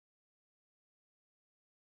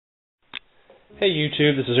Hey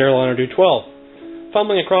YouTube, this is Airliner Dude 12.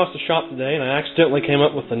 Fumbling across the shop today, and I accidentally came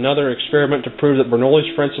up with another experiment to prove that Bernoulli's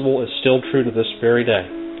principle is still true to this very day.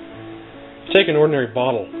 Take an ordinary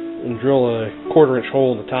bottle and drill a 1/4-inch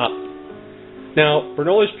hole in the top. Now,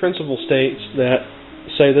 Bernoulli's principle states that,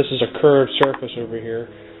 say this is a curved surface over here,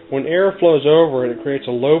 when air flows over it, it creates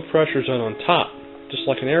a low pressure zone on top, just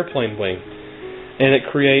like an airplane wing. And it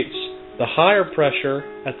creates the higher pressure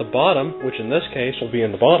at the bottom, which in this case will be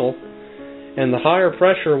in the bottle, and the higher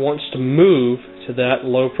pressure wants to move to that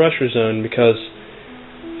low pressure zone because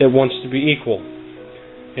it wants to be equal.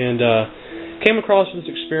 And came across this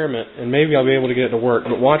experiment, and maybe I'll be able to get it to work,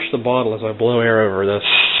 but watch the bottle as I blow air over this.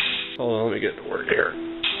 Hold on, let me get it to work here.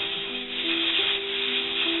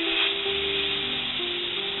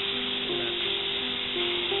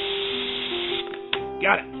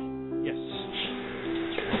 Got it. Yes.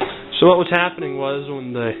 So what was happening was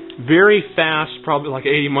when the very fast, probably like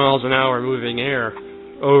 80 miles an hour moving air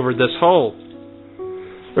over this hole,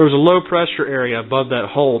 there was a low pressure area above that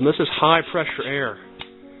hole, and this is high pressure air.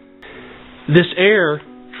 This air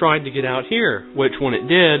tried to get out here, which when it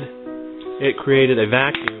did, it created a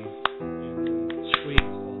vacuum and squeezed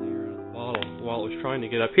all the air out of the bottle while it was trying to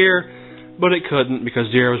get up here, but it couldn't because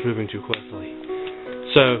the air was moving too quickly.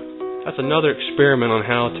 So that's another experiment on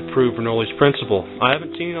how to prove Bernoulli's principle. I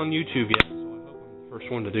haven't seen it on YouTube yet, so I hope I'm the first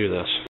one to do this.